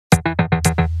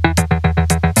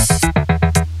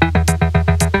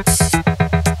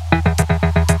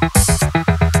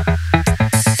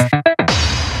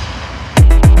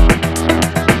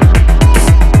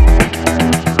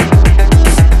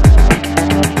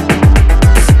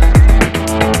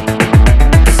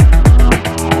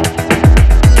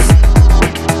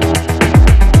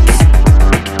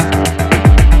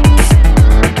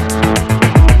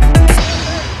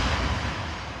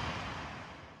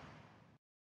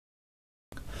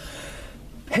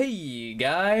Hey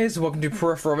guys, welcome to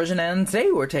Peripheral Vision, and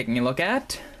today we're taking a look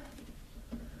at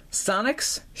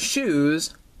Sonic's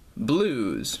Shoes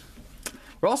Blues.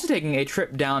 We're also taking a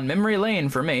trip down memory lane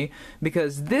for me,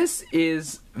 because this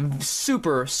is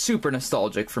super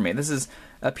nostalgic for me. This is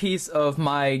a piece of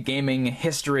my gaming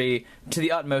history to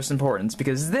the utmost importance,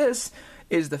 because this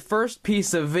is the first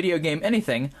piece of video game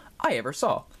anything I ever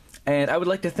saw. And I would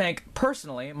like to thank,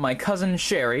 personally, my cousin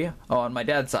Sherry, on my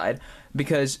dad's side,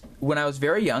 because when I was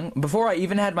very young, before I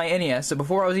even had my NES, so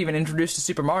before I was even introduced to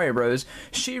Super Mario Bros.,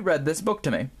 she read this book to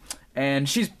me. And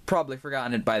she's probably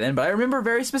forgotten it by then, but I remember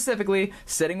very specifically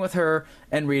sitting with her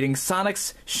and reading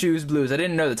Sonic's Shoes Blues. I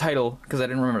didn't know the title, because I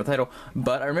didn't remember the title,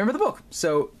 but I remember the book.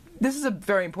 So this is a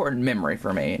very important memory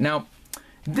for me. Now,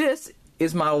 this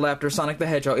is modeled after Sonic the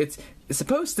Hedgehog. It's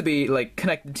supposed to be like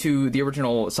connected to the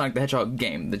original Sonic the Hedgehog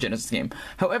game, the Genesis game.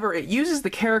 However, it uses the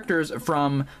characters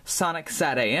from Sonic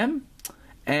Sat AM,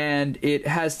 and it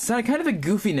has kind of the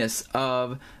goofiness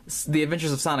of the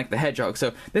Adventures of Sonic the Hedgehog.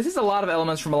 So this is a lot of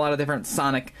elements from a lot of different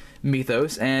Sonic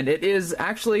mythos, and it is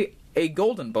actually a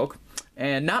golden book,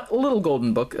 and not a little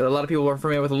golden book. A lot of people are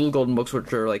familiar with the little golden books,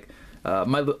 which are like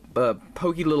My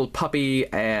Pokey Little Puppy,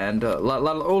 and a lot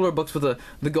of older books with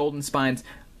the golden spines.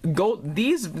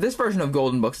 This version of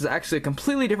Golden Books is actually a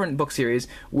completely different book series,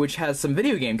 which has some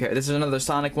video game characters. This is another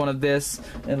Sonic one of this,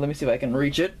 and let me see if I can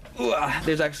reach it.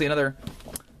 There's actually another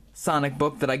Sonic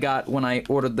book that I got when I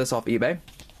ordered this off eBay,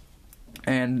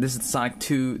 and this is Sonic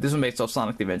 2. This one based off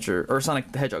Sonic the Adventure, or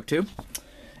Sonic the Hedgehog 2,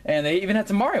 and they even had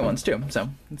some Mario ones too. So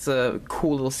it's a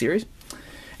cool little series,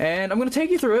 and I'm going to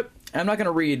take you through it. I'm not going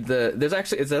to read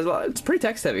it's pretty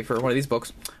text heavy for one of these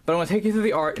books, but I'm going to take you through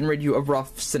the art and read you a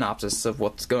rough synopsis of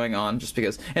what's going on, just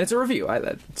because, and it's a review,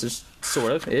 it's just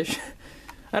sort of-ish.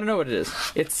 I don't know what it is.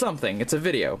 It's something. It's a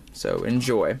video, so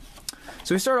enjoy.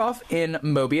 So we start off in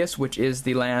Mobius, which is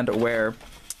the land where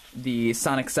the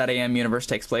Sonic Sat AM universe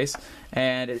takes place,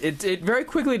 and it very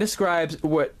quickly describes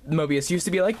what Mobius used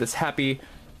to be like, this happy,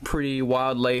 pretty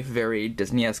wildlife, very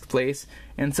Disney-esque place,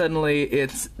 and suddenly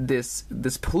it's this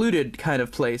polluted kind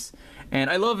of place.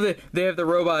 And I love that they have the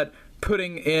robot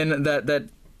putting in that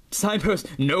signpost,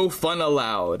 "No fun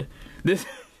allowed." This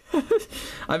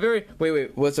I'm very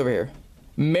wait, what's over here?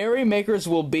 Merrymakers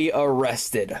will be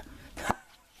arrested.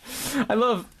 I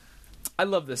love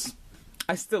this.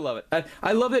 I still love it.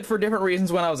 I loved it for different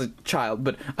reasons when I was a child,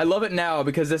 but I love it now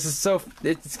because this is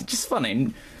it's just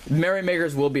funny.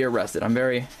 Merrymakers will be arrested. I'm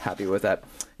very happy with that.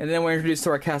 And then we're introduced to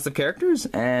our cast of characters,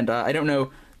 and I don't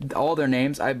know all their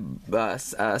names.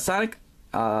 Sonic,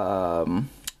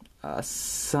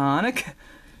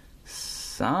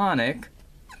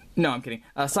 no, I'm kidding.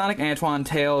 Sonic, Antoine,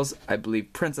 Tails, I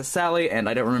believe Princess Sally, and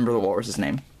I don't remember the walrus's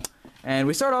name. And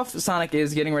we start off, Sonic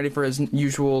is getting ready for his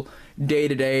usual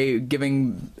day-to-day,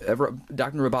 giving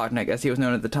Dr. Robotnik, as he was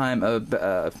known at the time,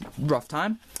 a rough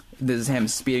time. This is him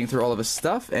speeding through all of his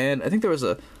stuff, and I think there was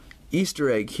a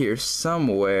Easter egg here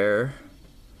somewhere.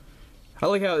 I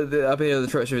like how up here the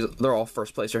trophies, they're all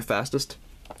first place or fastest.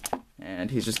 And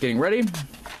he's just getting ready.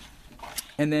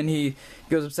 And then he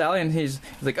goes up to Sally, and he's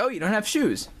like, "Oh, you don't have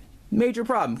shoes." Major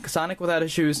problem. Sonic without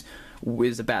his shoes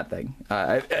is a bad thing.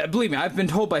 Believe me, I've been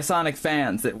told by Sonic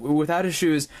fans that without his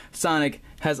shoes, Sonic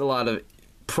has a lot of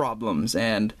problems.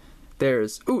 And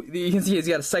there's... Ooh, you can see he's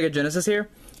got a Sega Genesis here.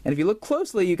 And if you look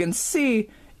closely, you can see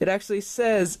it actually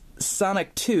says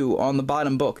Sonic 2 on the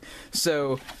bottom book.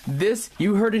 So this,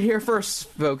 you heard it here first,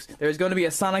 folks. There's going to be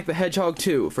a Sonic the Hedgehog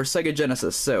 2 for Sega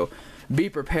Genesis. So be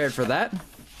prepared for that.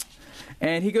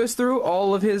 And he goes through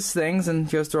all of his things, and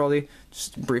goes through all the...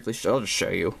 Just briefly, I'll just show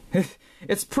you.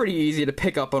 It's pretty easy to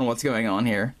pick up on what's going on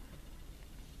here.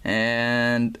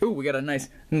 And... Ooh, we got a nice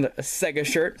Sega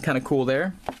shirt. Kind of cool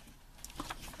there.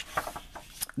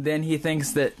 Then he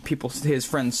thinks that his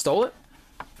friends stole it.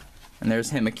 And there's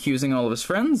him accusing all of his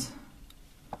friends.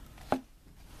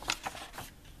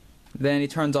 Then he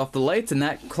turns off the lights, and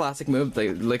that classic move,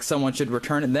 like someone should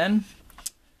return it then.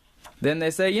 Then they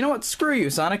say, "You know what, screw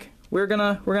you, Sonic. We're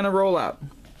gonna roll out."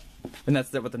 And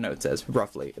that's what the note says,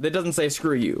 roughly. It doesn't say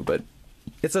screw you, but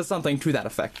it says something to that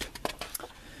effect.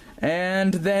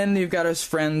 And then you've got his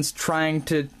friends trying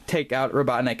to take out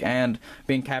Robotnik and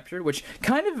being captured, which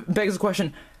kind of begs the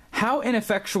question, how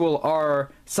ineffectual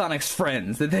are Sonic's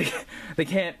friends that they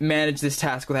can't manage this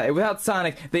task without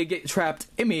Sonic? They get trapped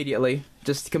immediately,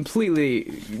 just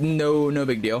completely no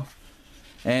big deal.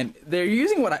 And they're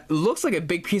using what looks like a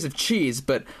big piece of cheese,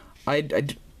 but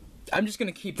I'm just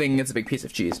gonna keep thinking it's a big piece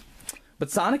of cheese. But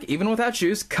Sonic, even without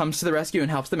shoes, comes to the rescue and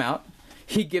helps them out.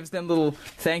 He gives them little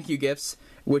thank you gifts,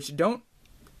 which don't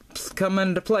come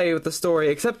into play with the story,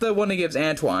 except the one he gives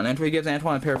Antoine. He gives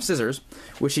Antoine a pair of scissors,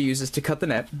 which he uses to cut the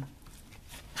net.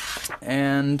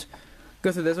 And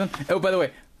go through this one. Oh, by the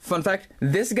way, fun fact,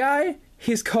 this guy,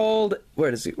 he's called,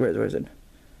 where is it?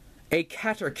 A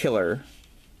caterkiller.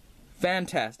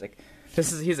 Fantastic.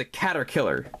 He's a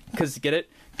caterkiller. Because, get it?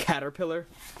 Caterpillar.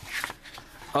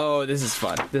 Oh, this is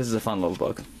fun. This is a fun little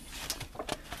book.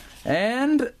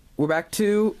 And we're back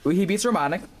to, he beats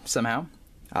Robotnik, somehow.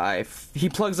 He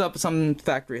plugs up some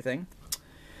factory thing.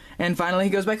 And finally he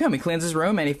goes back home. He cleans his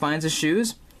room and he finds his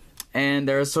shoes. And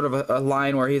there's sort of a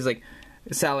line where he's like,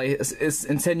 Sally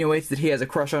insinuates that he has a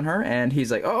crush on her. And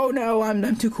he's like, oh no,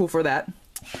 I'm too cool for that.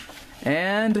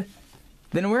 And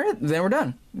then we're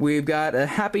done. We've got a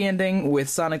happy ending with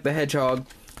Sonic the Hedgehog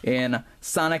in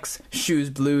Sonic's Shoes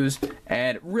Blues,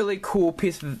 and really cool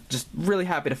piece of, just really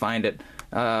happy to find it.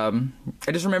 I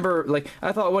just remember, like,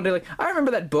 I thought one day, like, I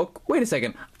remember that book. Wait a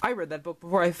second, I read that book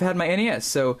before I had my NES,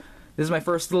 so this is my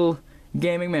first little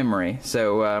gaming memory.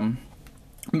 So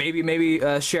maybe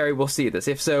Sherry will see this.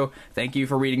 If so, thank you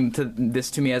for reading this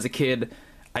to me as a kid.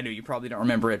 I know you probably don't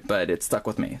remember it, but it stuck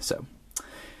with me. So,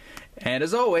 and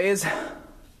as always,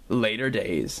 later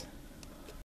days.